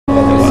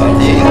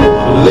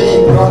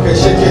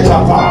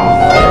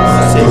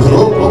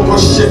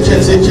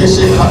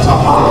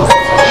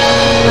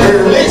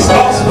Release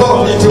us,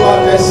 Lord, into our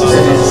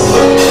destinies.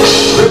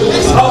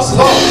 Release us,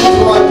 Lord,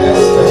 into our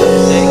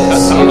destinies.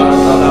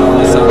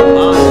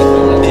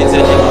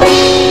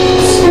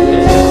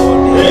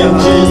 In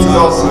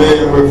Jesus'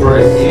 name we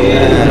pray.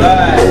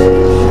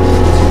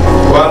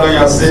 While on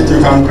your seat, you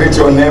can greet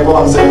your neighbor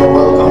and say, you're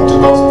welcome to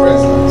God's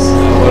presence.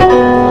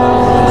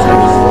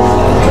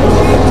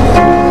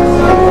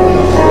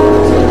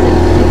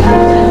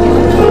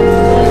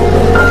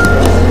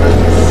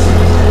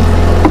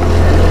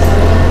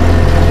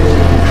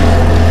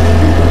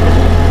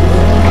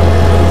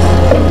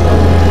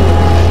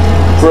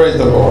 Praise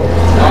the Lord.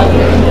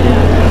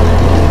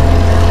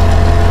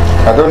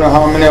 I don't know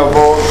how many of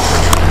us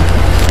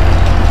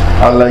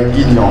are like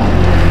Gideon.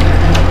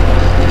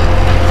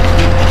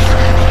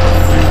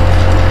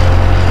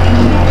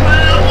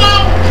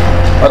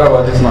 What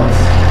about this man?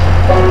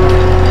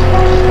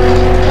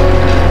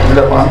 Is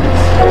that one?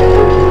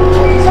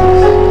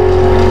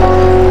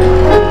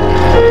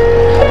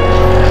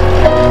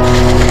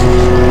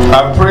 I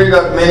pray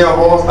that many of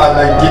us are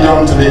like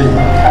Gideon today.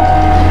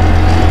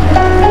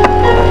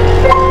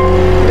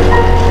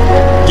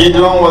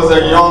 Gideon was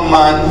a young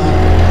man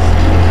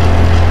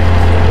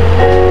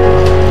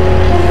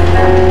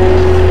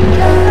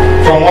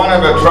from one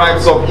of the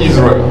tribes of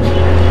Israel.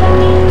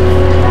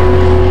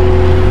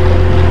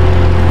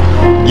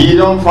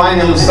 Gideon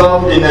finds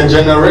himself in a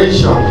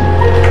generation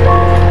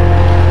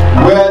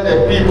where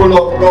the people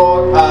of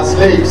God are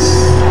slaves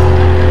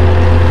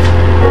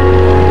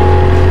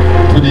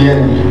to the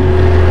enemy.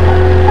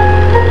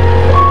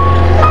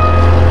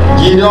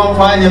 Gideon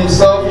finds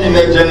himself in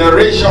a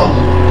generation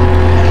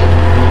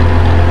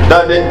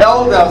that the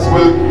elders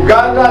will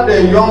gather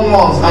the young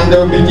ones and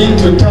they'll begin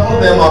to tell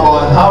them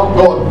about how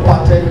God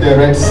parted the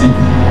Red Sea.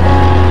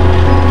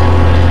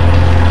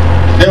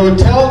 They will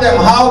tell them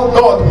how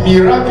God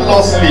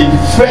miraculously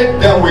fed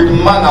them with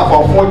manna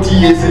for 40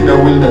 years in the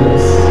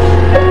wilderness.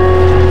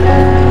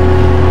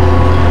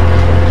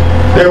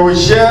 They will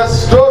share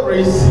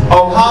stories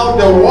of how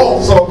the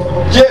walls of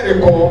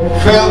Jericho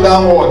fell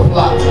downward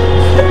flat.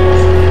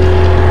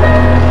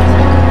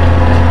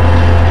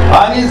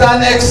 And it's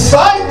an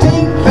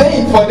exciting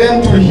thing for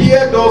them to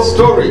hear those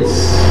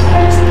stories.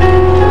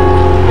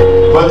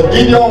 But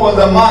Gideon was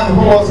a man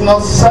who was not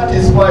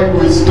satisfied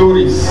with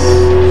stories.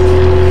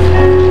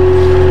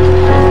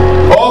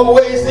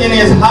 Always in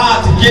his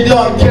heart,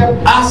 Gideon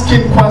kept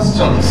asking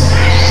questions.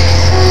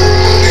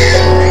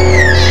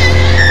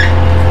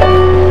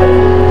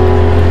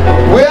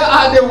 Where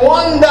are the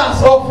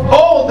wonders of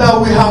all that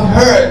we have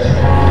heard?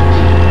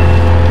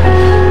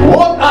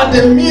 What are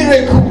the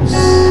miracles?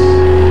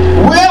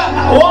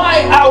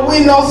 Why are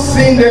we not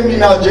seeing them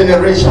in our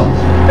generation?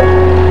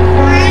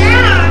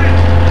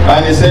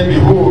 And he said,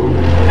 behold,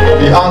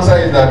 the answer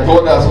is that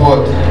God has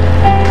what?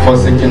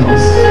 Forsaken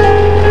us.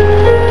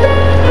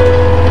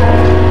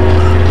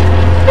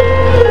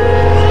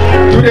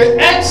 To the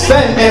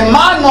extent a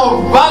man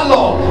of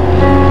valor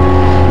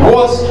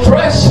was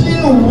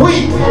threshing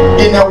wheat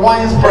in a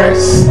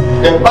winepress.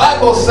 The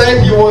Bible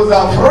said he was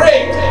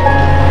afraid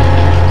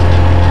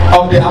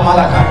of the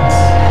Amalekites.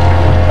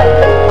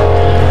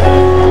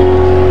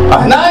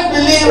 And I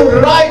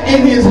believe right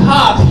in his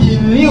heart he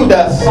knew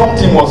that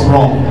something was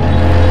wrong.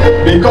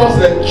 Because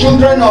the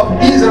children of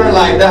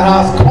Israelite that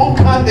has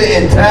conquered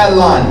the entire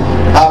land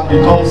have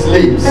become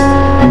slaves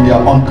in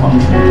their own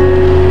country.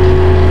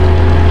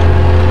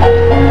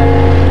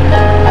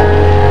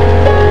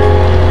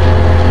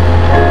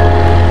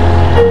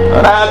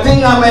 And I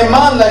think I'm a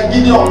man like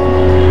Gideon.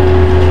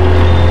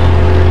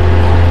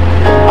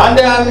 And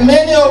there are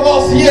many of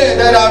us here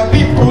that are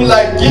people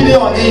like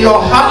Gideon. In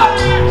your heart,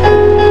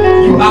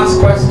 you ask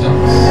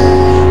questions.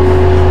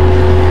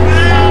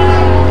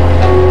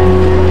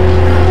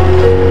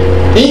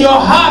 In your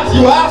heart,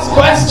 you ask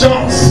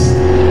questions.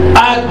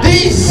 Are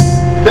these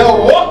the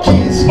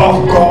workings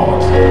of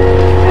God?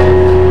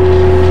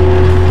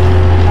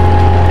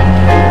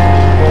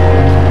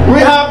 We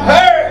have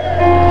heard.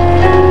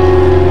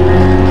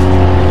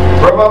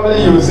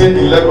 Probably you will say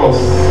in Lagos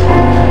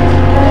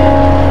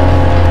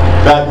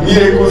that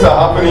miracles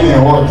are happening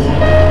in what?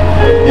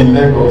 In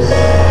Lagos.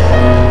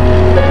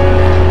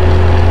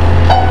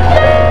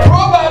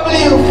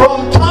 Probably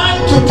from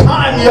time to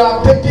time you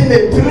have taken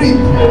a trip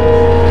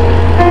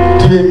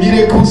to a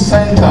miracle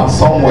center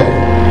somewhere,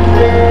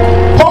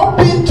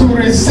 hoping to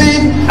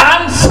receive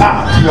answer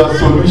to your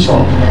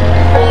solution.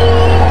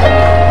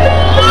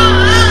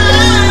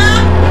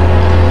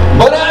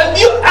 But have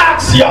you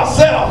asked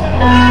yourself,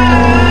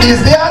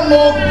 is there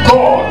no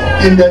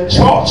God in the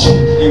church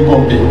in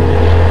Gombe?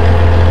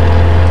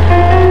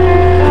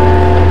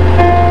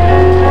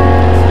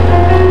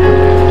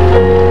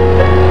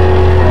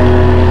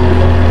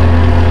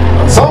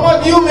 Some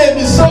of you may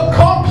be so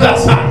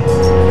complacent,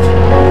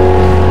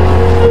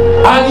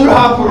 and you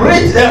have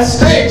reached a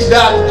stage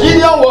that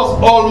Gideon was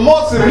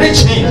almost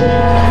reaching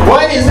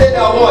when he said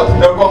that what?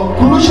 The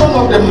conclusion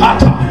of the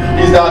matter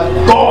is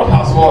that God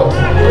has what?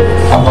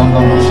 Abandoned.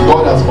 abandoned us.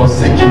 God has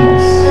forsaken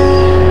us.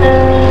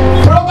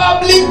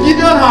 Probably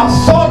Gideon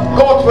has sought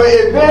God for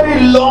a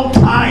very long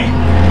time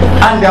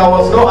and there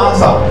was no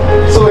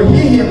answer. So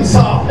he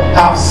himself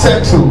has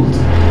settled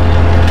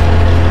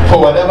for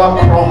whatever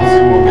crumbs he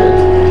will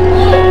get.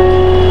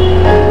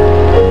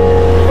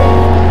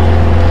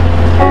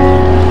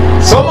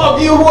 Some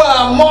of you who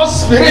are more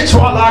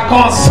spiritual are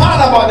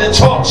concerned about the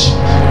church.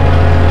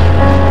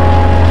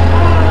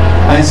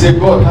 And say,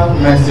 God, have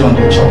mercy on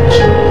the church.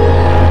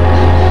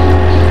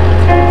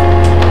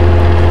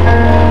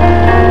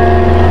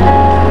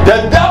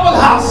 The devil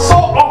has so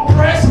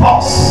oppressed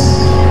us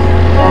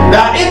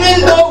that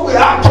even though we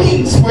are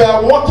kings, we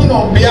are walking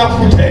on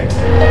barefooted.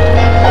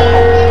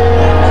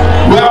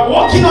 We are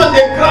walking on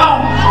the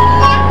ground.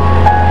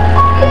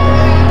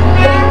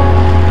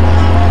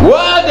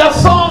 While the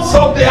sons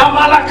of the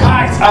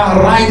Amalekites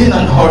are riding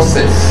on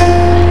horses.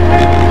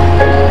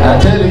 I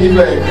tell you, if you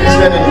are a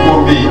Christian in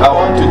Gobi, I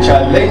want to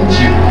challenge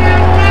you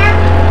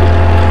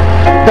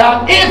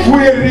that if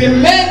we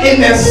remain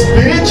in a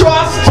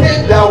spiritual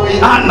state that we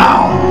are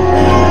now,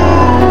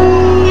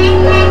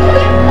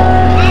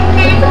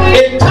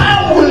 a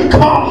time will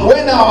come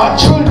when our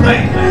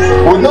children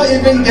will not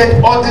even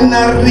get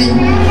ordinary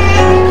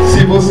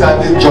civil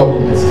service job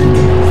in the state.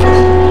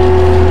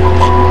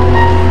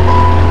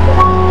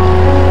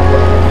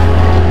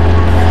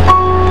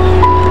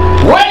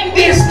 When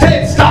this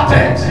state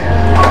started,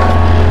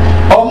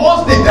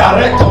 almost the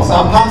directors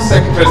and bank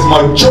secretaries,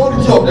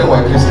 majority of them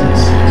were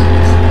Christians.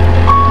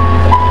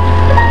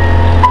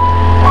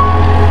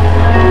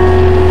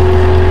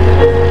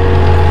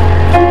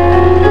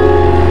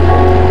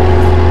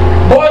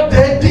 But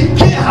the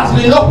decay has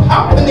been up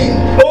happening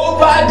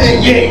over the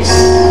years.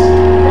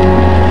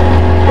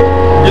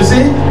 You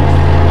see,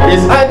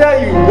 it's either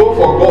you go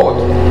for God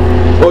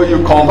or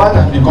you convert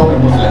and become a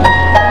Muslim.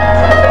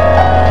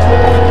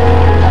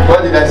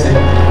 What did I say?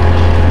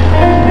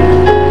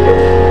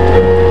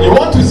 You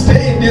want to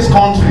stay in this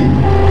country,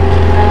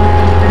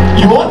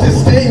 you want to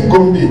stay in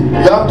Gombe, you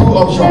have two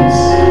options.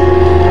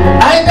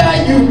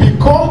 Either you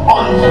become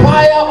on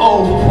fire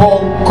for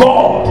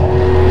God,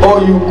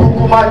 or you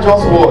kukuma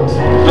just what?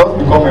 Just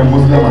become a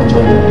Muslim and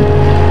join them.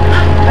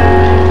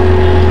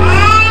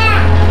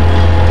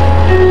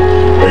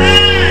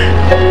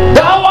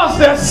 That was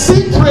the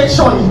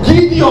situation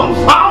Gideon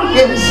found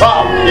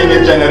himself in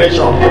a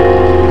generation.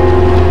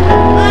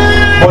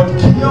 But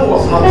Gideon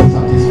was not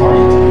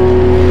satisfied.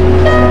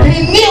 He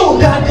knew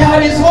that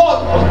there is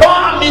what?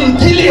 Balm in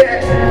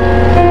Gilead.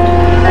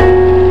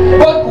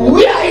 But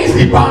where is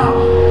the balm?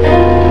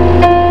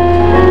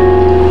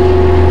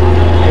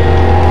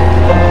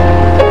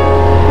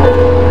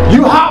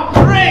 You have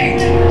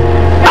prayed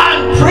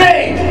and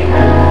prayed,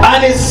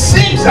 and it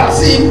seems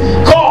as if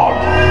God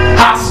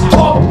has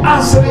stopped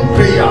answering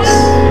prayers.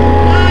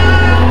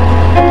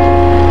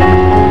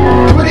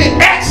 To the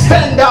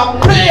extent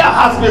that prayer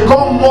has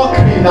become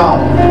mockery now.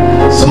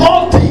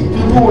 Small thing,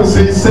 people will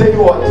say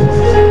what?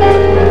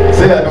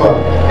 Say Adua.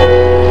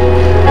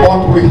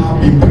 What we have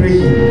been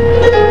praying.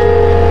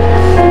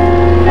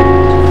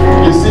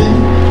 You see,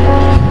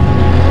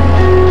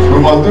 we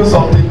must do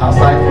something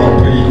aside from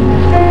praying.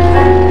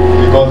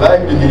 Because I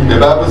believe the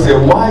Bible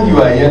says, while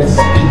you are yet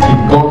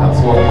speaking, God has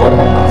what? God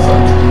has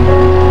answered.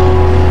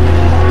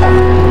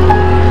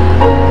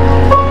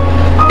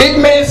 It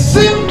may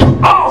seem to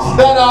us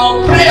that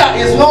our prayer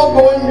is not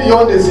going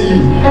beyond the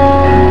ceiling.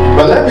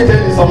 But let me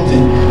tell you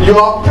something.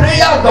 Your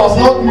prayer does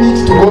not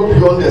need to go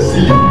beyond the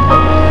ceiling.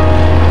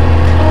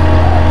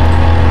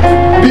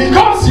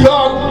 Because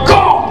your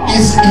God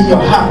is in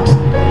your heart.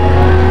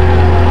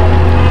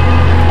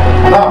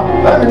 Now,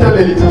 let me tell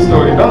you a little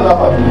story. Don't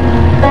laugh at me.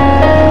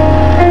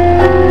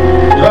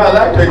 You know, I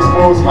like to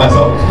expose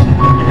myself.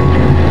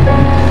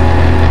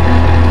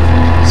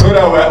 So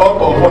that we're all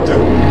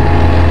comfortable.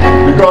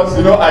 Because,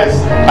 you know, I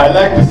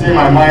like to see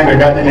my mind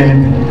regarding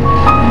anything.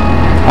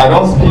 I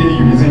don't spare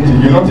you, isn't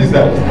it? You notice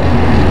that?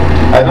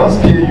 I don't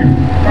spare you.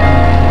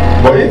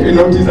 But if you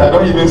notice, I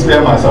don't even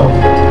spare myself.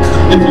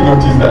 If you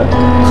notice that.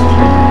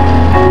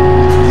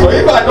 So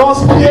if I don't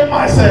spare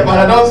myself and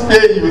I don't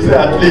spare you, say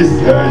at least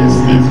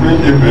it's very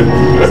different.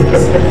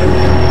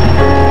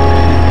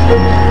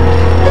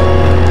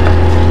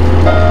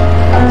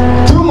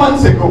 2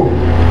 months ago,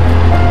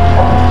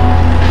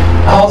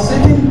 I was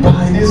sitting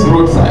by this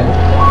roadside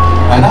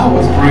and I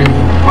was praying.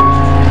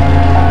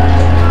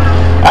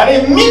 And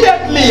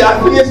immediately I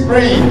finished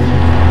praying,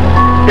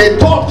 a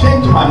thought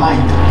came to my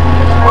mind.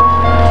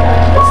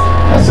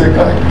 I said,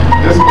 God,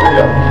 this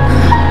prayer,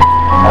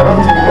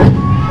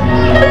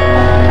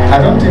 I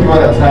don't think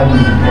God has heard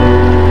me.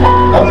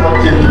 That's what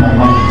came to my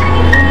mind.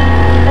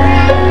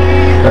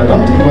 I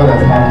don't think God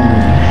has heard me.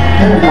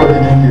 Everybody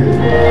didn't hear it.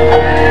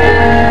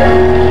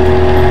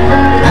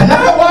 And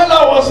now while I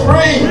was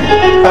praying,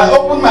 I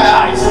opened my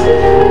eyes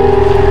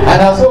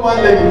and I saw one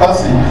lady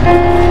passing.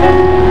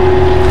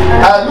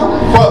 I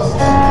looked first,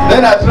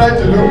 then I tried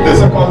to look the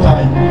second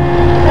time.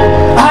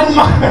 And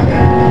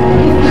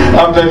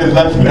I'm just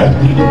laughing at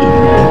me.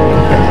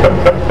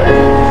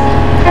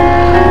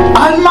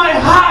 And my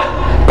heart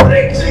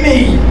pricked me.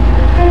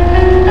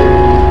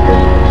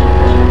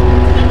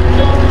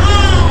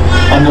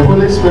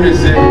 Spirit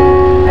say,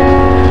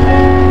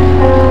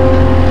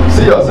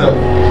 see yourself.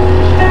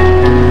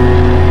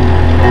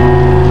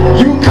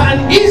 You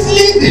can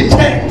easily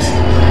detect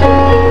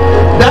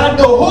that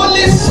the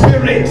Holy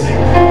Spirit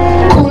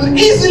could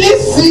easily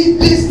see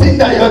this thing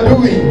that you're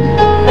doing.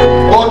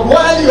 But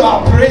while you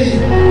are praying,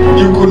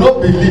 you could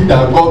not believe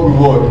that God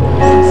will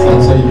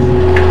answer you.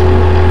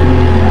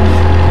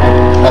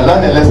 I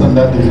learned a lesson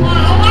that day.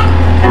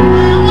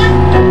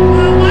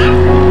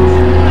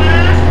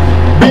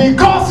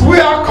 Because we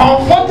are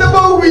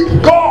comfortable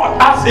with God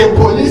as a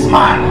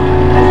policeman,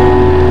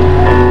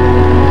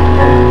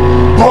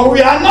 but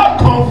we are not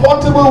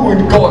comfortable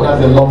with God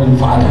as a loving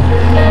Father.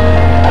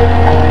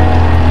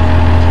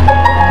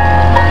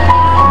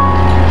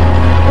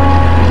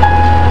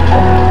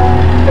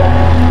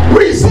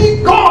 We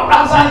see God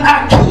as an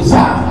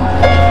accuser.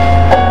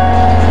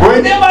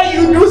 Whenever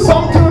you do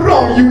something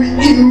wrong, you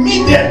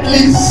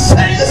immediately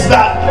sense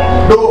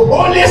that the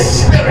Holy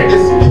Spirit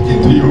is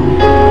speaking to you.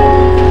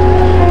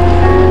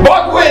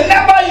 But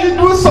whenever you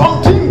do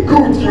something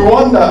good, you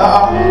wonder,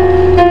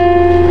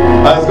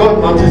 has God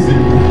noticed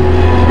it?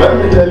 Let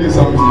me tell you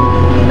something.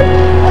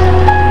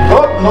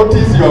 God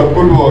notices your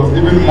good works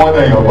even more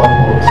than your bad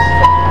works.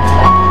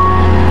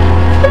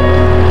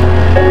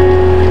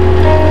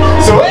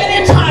 So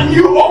anytime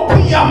you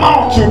open your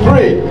mouth to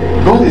pray,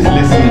 God is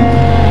listening.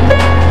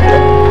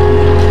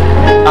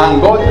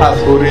 And God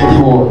has already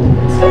what?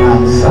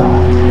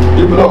 Answered.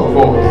 People of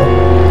God.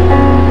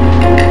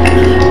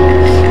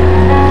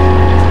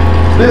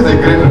 This is a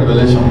great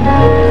revelation.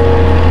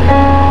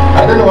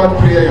 I don't know what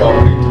prayer you are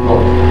praying to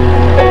God.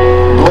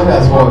 God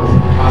has what?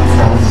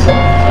 Answered.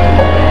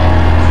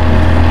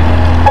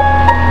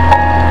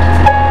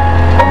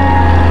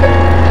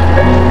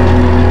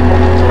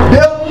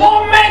 The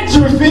moment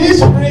you finish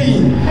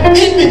praying,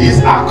 if it is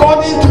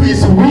according to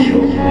His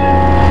will,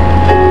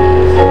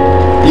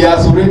 He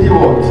has already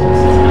what? He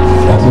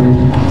has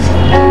already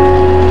answered.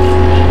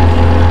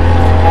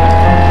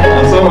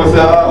 And someone say,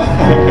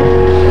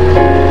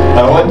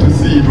 I want to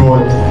see it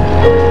what? I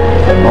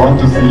want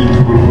to see it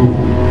grow.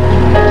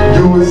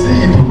 You will see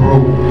it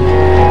grow.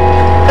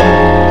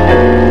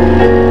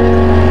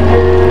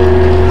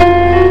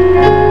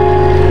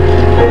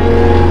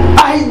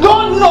 I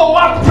don't know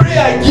what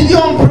prayer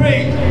Gideon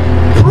prayed.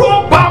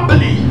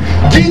 Probably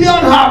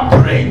Gideon had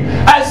prayed.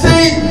 I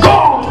say,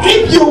 God,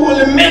 if you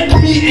will make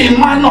me a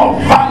man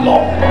of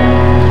valor,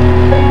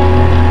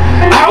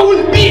 I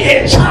will be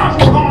a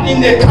champion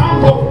in the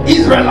camp of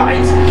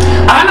Israelites,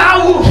 and I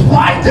will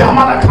fight the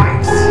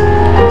Amalekites.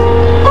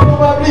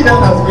 Probably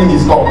that has been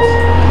his thought.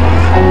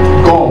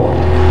 God,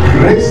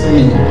 raise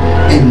me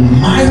a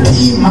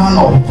mighty man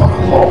of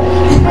valor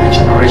in my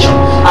generation.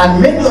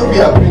 And many of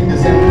you are praying the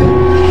same thing.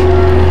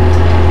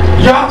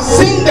 You have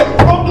seen the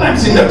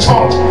problems in the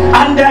church,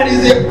 and there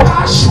is a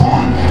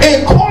passion,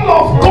 a call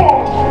of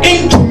God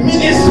into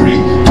ministry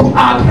to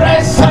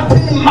address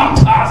certain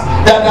matters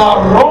that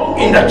are wrong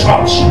in the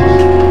church.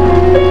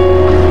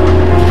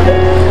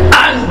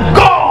 And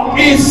God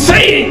is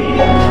saying,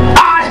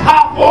 I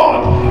have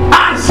what?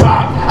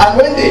 Answered. And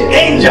when the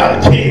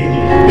angel came,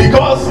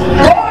 because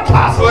God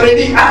has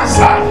already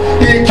answered,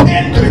 he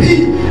came to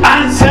him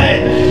and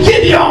said,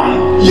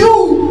 Gideon,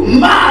 you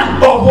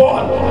man of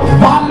what?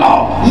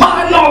 Valor,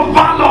 man of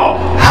valor,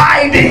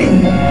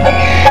 hiding.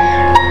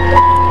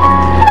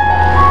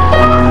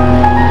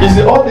 You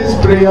see, all these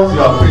prayers you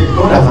are praying,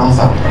 God has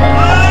answered.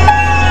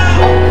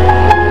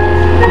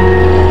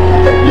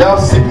 You have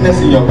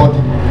sickness in your body,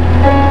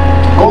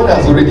 God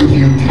has already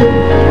healed you.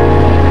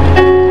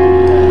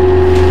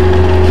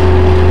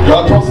 You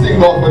are trusting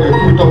God for the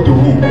fruit of the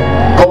womb,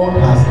 God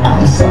has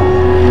answered.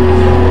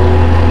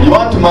 You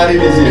want to marry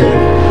this year,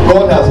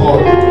 God has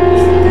what?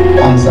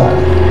 Answered.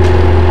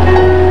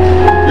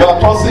 You are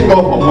trusting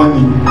God for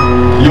money,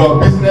 your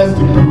business to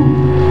do,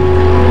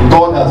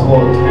 God has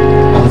what?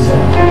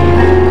 Answered.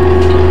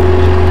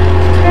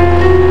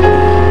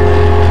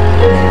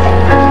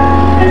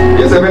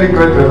 It's a very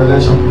great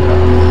revelation.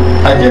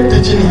 I keep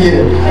teaching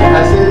here.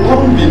 I say,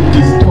 don't be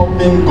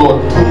disturbing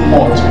God too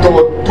much.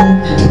 God, do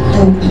it.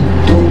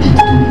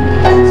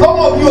 Some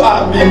of you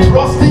have been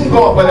trusting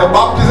God for the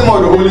baptism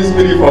of the Holy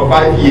Spirit for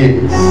 5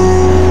 years.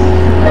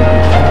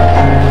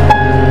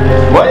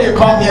 When you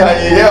come here and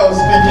you hear us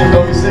speaking,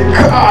 you say,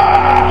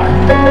 God.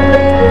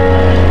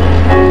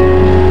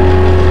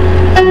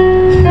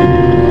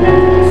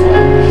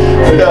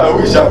 Say, I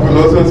wish I could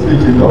also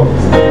speak in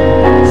tongues.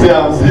 Say,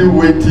 I'm still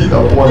waiting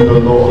upon the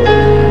Lord.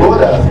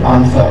 God has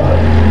answered.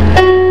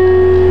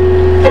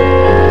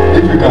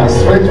 If you can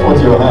stretch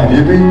forth your hand,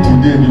 even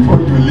today, before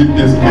you leave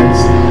this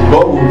place,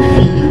 God will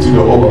fill you to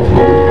the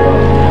overflow.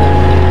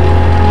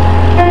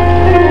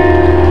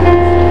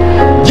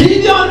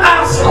 Gideon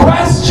asked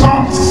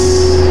questions.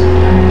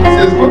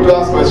 It's good to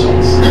ask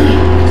questions.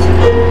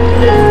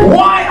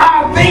 Why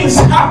are things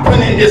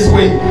happening this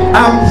way?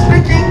 I'm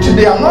speaking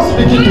today. I'm not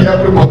speaking to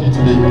everybody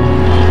today.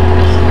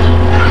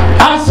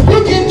 I'm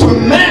speaking to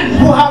men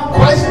who have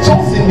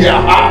questions in their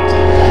heart,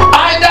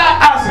 either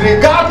as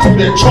regard to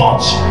the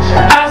church,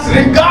 as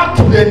regard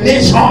to the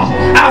nation,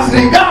 as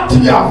regard regard to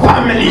your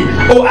family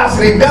or as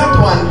regard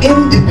to an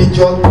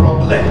individual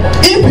problem,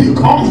 if you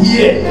come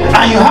here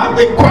and you have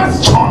a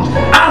question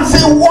and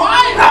say,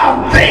 why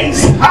are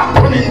things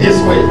happening this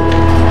way?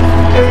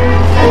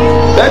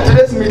 Then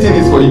today's meeting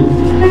is for you.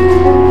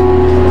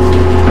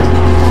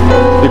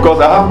 Because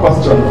I have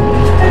questions.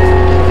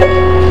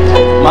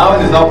 My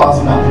own is not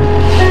personal.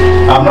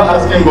 I'm not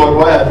asking God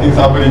why are things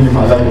happening in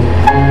my life.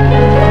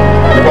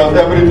 Because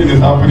everything is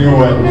happening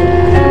well.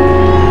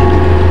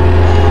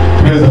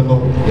 Praise the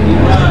Lord.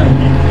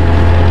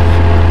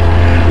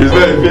 It's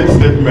not a fake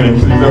statement,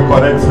 it's a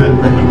correct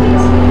statement.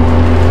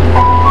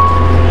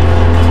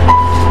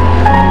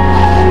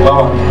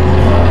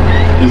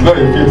 It's not a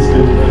fake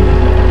statement.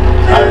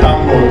 I thank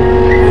God.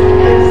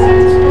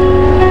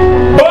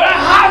 But I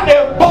have a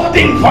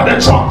burden for the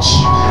church.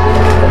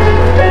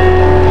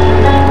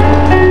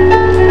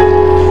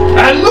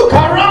 I look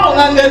around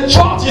and the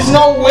church is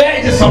not where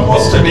it is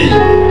supposed to be.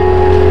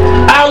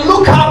 I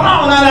look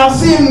around and I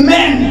see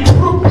men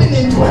trooping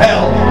into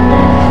hell.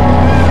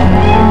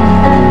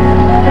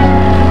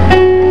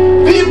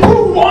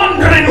 People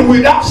wandering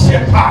without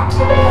shepherd.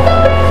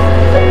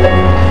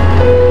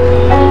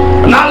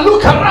 And I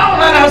look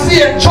around and I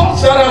see a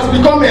church that has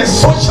become a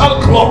social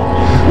club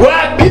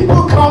where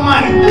people come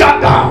and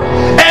gather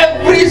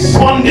every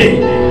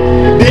Sunday.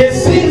 They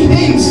sing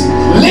hymns,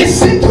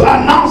 listen to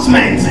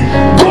announcements,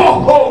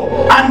 go home,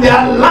 and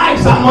their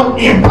lives are not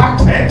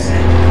impacted.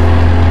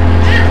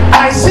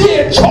 I see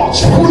a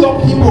church full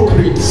of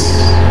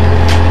hypocrites.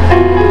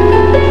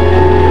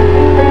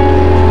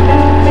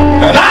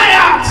 And I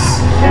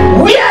ask,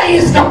 where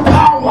is the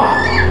power?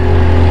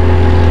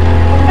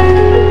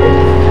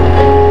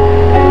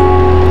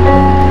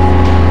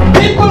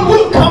 People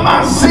will come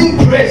and sing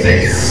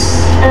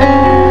praises,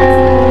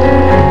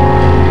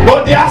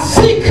 but their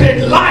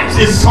secret lives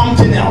is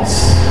something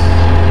else.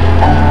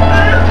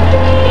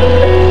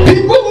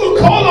 People will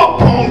call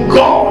upon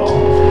God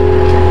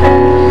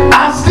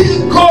and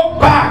still go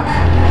back,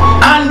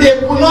 and they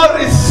will not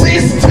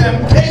resist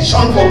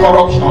temptation for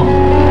corruption,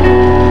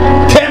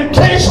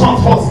 temptation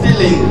for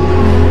stealing.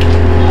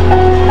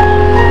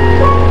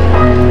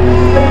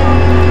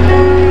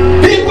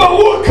 People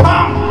will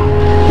come,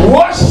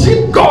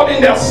 worship God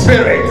in their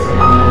spirit,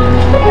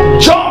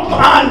 jump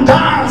and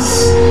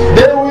dance.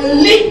 They will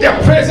leave the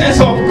presence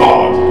of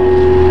God.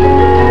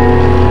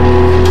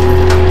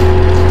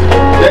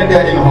 Then they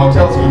are in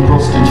hotels with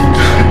prostitutes.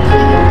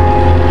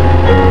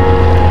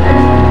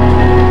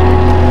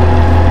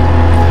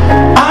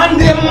 And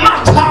the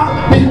matter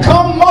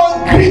become more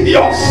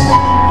grievous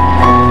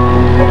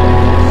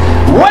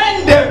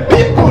when the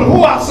people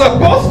who are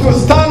supposed to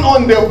stand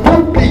on the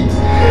pulpit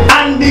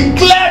and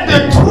declare the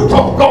truth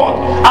of God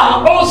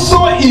are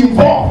also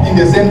involved in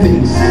the same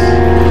things.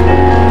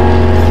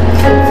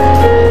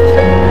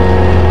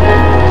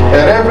 A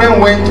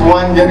reverend went to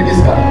one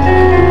Yeriska.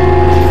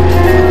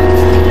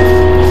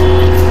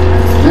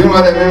 You know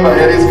what I remember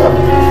Yeriska?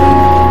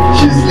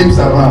 She sleeps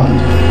around.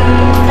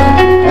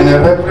 And a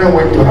reverend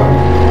went to her.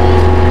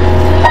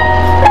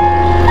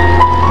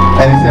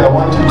 And he said, I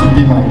want you to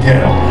be my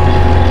girl.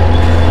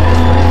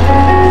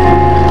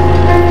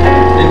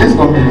 In this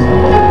community.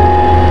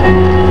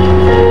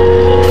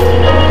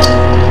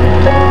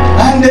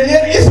 And the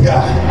Yeriska.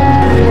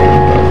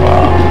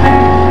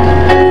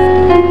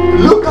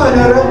 Look at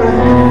the reverend.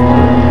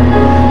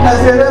 As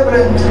a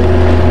reverend,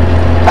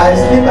 I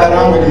sleep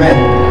around with men,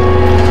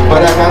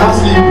 but I cannot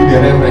sleep with the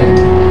reverend.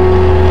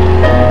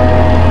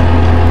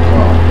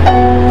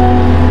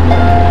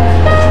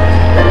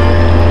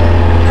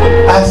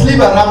 I sleep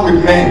around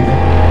with men.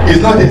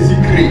 It's not a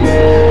secret,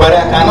 but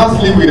I cannot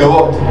sleep with the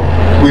what?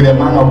 With a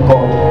man of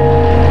God.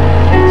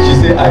 She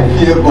said, I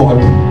fear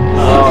God.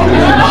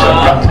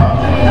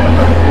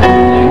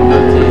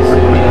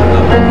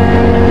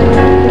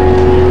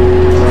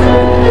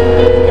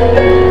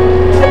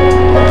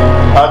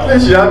 At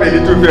least she have a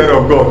little fear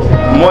of God,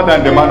 more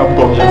than the man of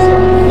God.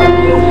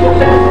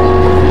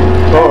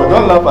 Oh,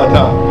 don't laugh at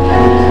her.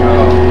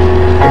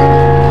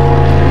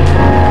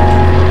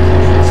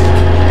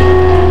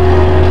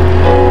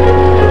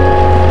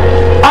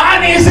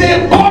 And it's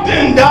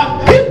important that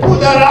people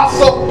that are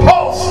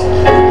supposed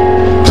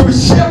to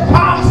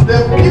shepherd the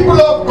people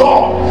of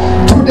God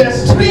to the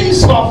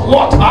streams of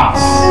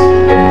waters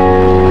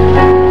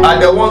are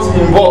the ones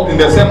involved in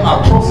the same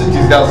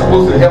atrocities that are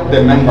supposed to help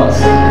the members.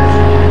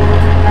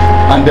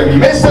 And the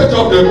message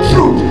of the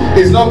truth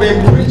is not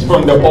being preached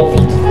from the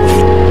pulpit.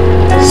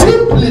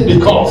 Simply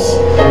because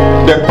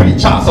the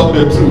preachers of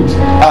the truth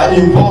are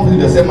involved in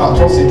the same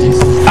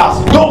atrocities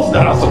as those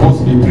that are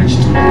supposed to be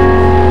preached to.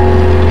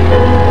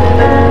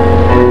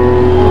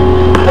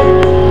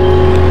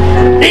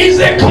 It's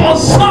a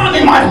concern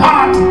in my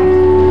heart.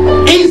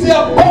 It's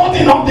a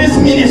burden of this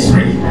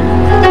ministry.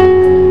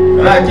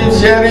 And I keep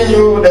sharing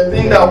you the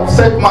thing that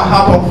set my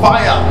heart on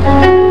fire.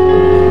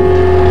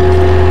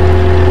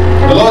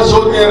 The Lord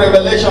showed me a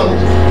revelation.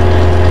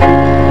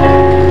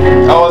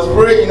 I was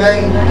praying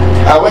and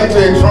I went to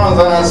a trance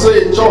and I saw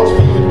a church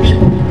filled with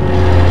people.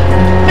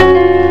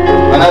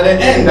 And at the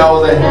end, there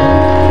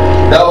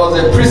was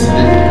a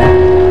president.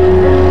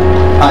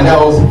 and there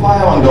was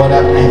fire on the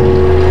other end.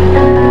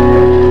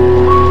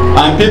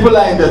 And people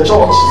are in the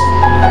church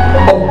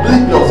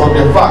oblivious of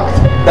the fact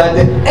that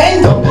the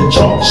end of the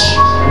church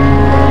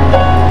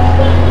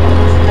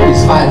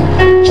is fire,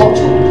 church,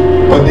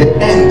 but the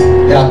end,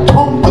 they are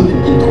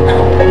tumbling into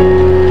hell.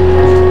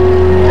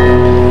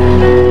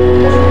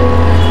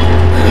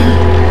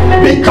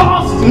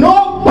 Because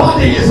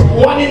nobody is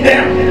warning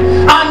them,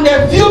 and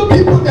the few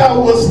people that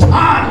will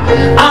stand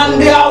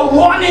and they are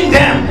warning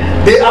them,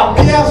 they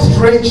appear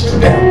strange to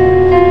them.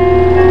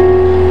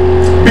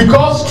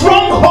 Because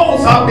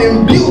strongholds have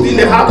been built in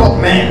the heart of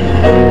man.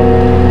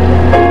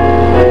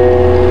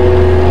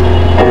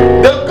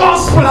 The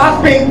gospel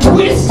has been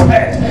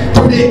twisted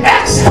to the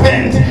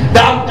extent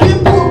that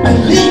people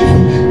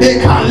believe they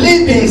can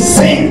live in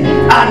sin,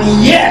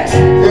 and yet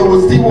they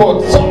will still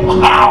what?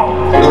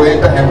 Somehow they will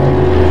enter heaven.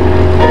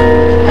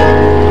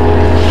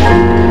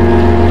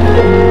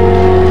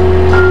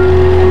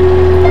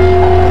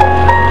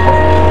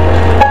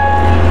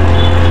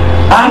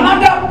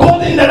 Another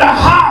burden that I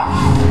have,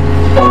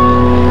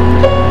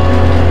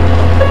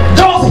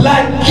 just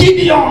like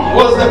Gideon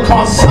was the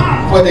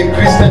concern for the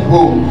Christian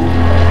home.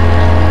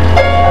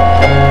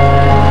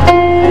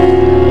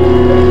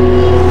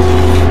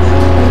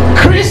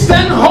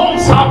 Christian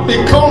homes have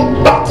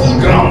become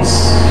battlegrounds.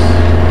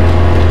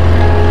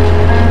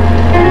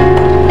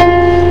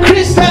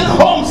 Christian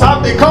homes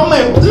have become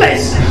a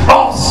place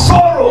of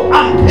sorrow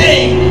and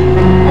pain.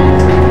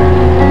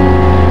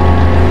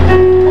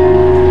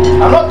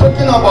 I'm not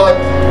talking about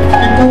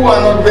people who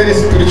are not very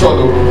spiritual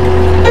though.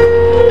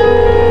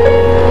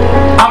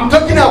 I'm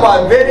talking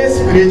about very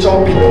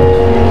spiritual people.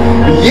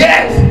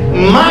 Yet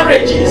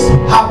marriages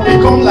have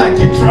become like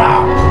a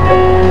trap.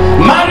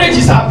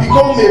 Marriages have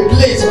become a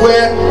place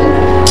where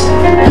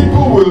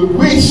people will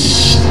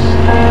wish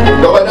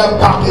the other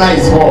partner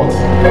is what?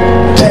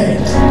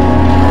 Dead.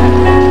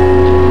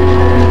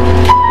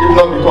 If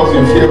not because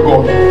you fear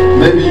God,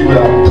 maybe you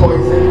will have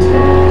poisoned.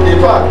 In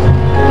fact,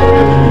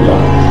 maybe you will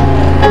have.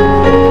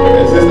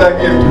 A sister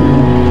came to me.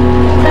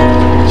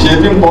 She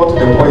even bought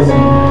the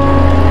poison.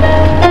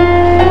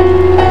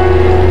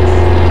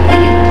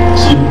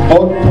 She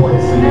bought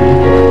poison.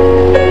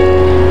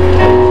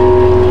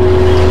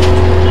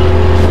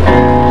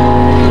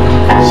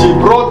 She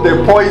brought the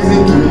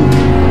poison to me.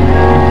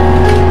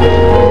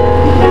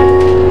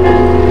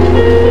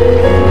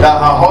 That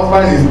her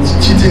husband is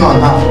cheating on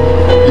her.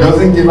 He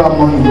doesn't give her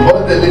money.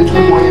 All the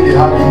little money they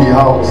have in the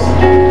house,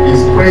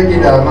 he's spreading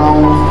it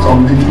around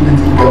some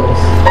little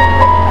girls.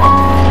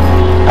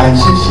 And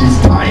she's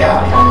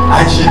tired.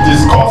 And she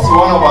discussed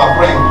with one of her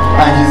friends.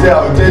 And she said,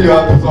 I will tell you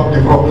how to solve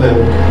the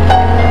problem.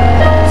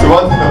 So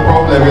what is the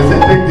problem? He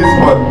said, take this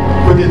one,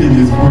 put it in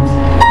his food.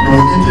 You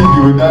will eat it,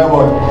 you will die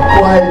what?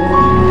 Quietly.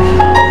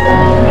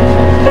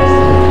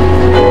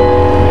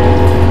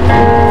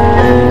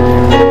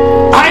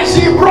 And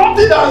she brought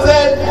it and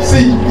said,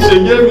 see,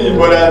 she gave me,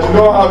 but I do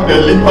not have the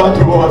liver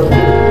to what?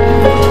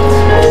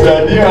 So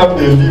I didn't have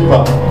the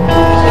liver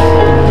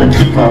to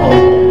kill my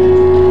husband.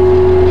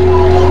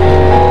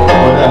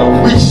 But I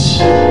wish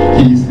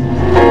he's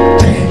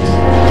dead.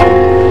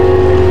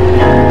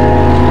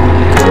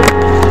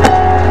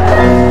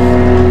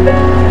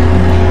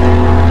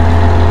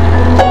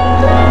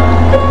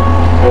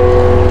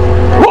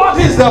 What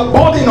is the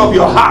burden of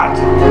your heart?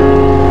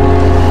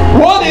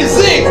 What is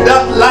it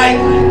that, like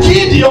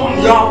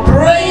Gideon, you are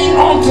praying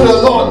unto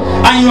the Lord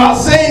and you are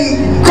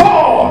saying,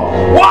 God,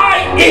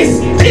 why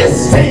is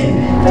this thing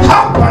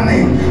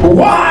happening?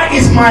 Why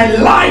is my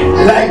life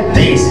like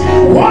this?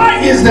 Why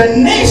is the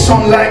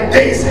nation like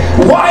this?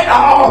 Why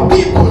are our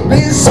people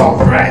being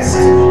suppressed?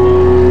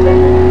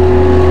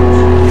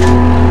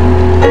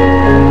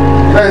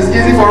 It's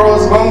easy for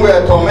us when we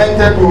are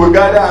tormented, we will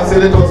gather and say,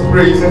 let us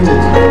pray, isn't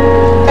it?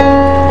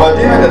 But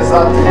you know the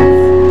sad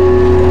thing,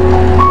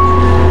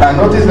 I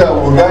noticed that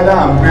we'll gather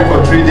and pray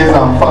for 3 days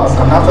and fast,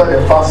 and after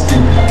the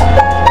fasting,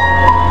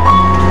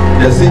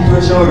 the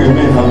situation will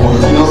remain and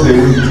continues the way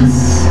it is.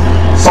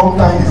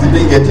 Sometimes it's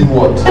even getting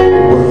what?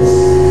 Worse.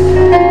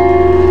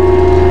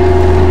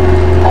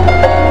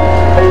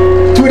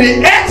 To the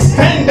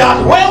extent that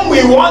when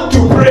we want to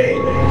pray,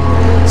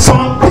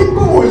 some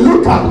people will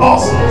look at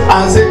us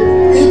and say,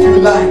 if you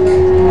like,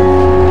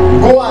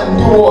 go and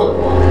do what?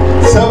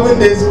 7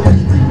 days breathing.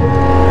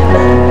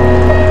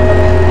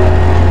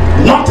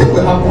 Nothing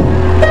will happen.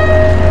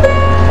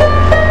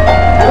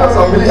 You know,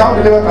 some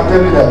believer can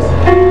tell you that.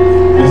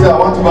 You say, I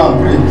want to go and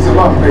pray. You say, go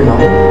and pray now.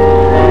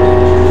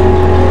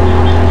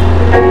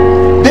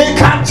 They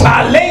can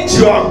challenge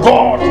your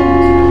God.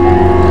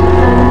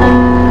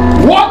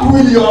 What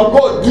will your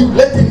God do?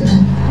 Let him do.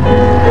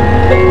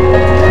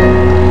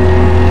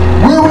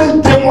 We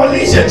will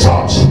demolish a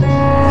church.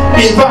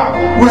 In fact,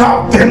 we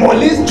have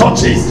demolished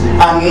churches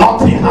and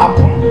nothing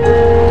happened.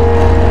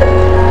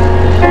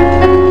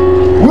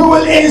 We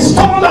will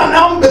install an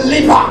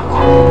unbeliever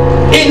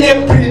in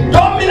a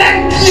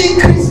predominantly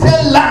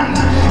Christian land.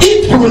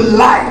 If you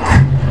like,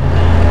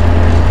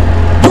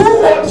 do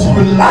what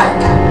you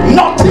like,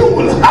 nothing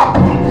will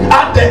happen.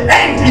 At the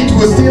end, it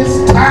will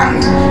still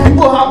stand.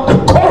 People have the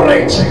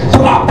courage to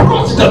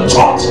approach the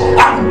church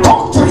and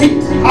talk to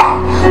it.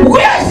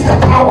 Where is the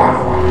power?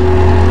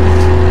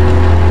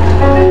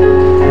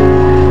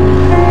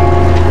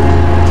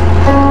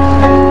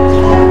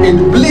 It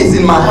bleeds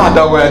in my heart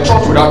that we're a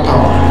church without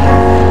power.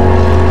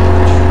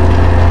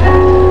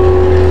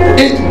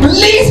 It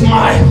bleeds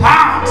my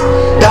heart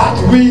that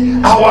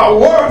our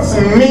words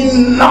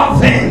mean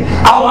nothing.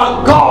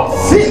 Our God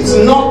seems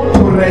not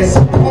to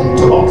respond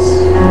to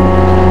us.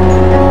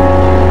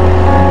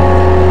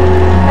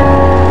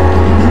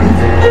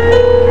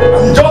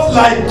 And just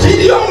like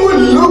Gideon will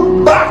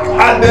look back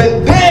at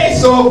the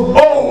days of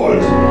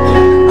old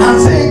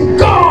and say,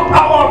 God,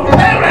 our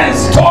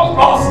parents told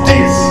us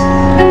this.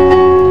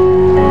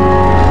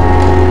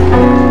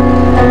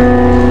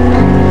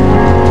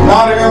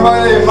 Now remember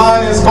a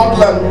man in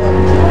Scotland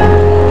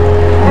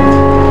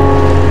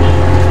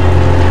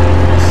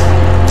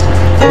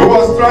who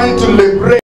was trying to liberate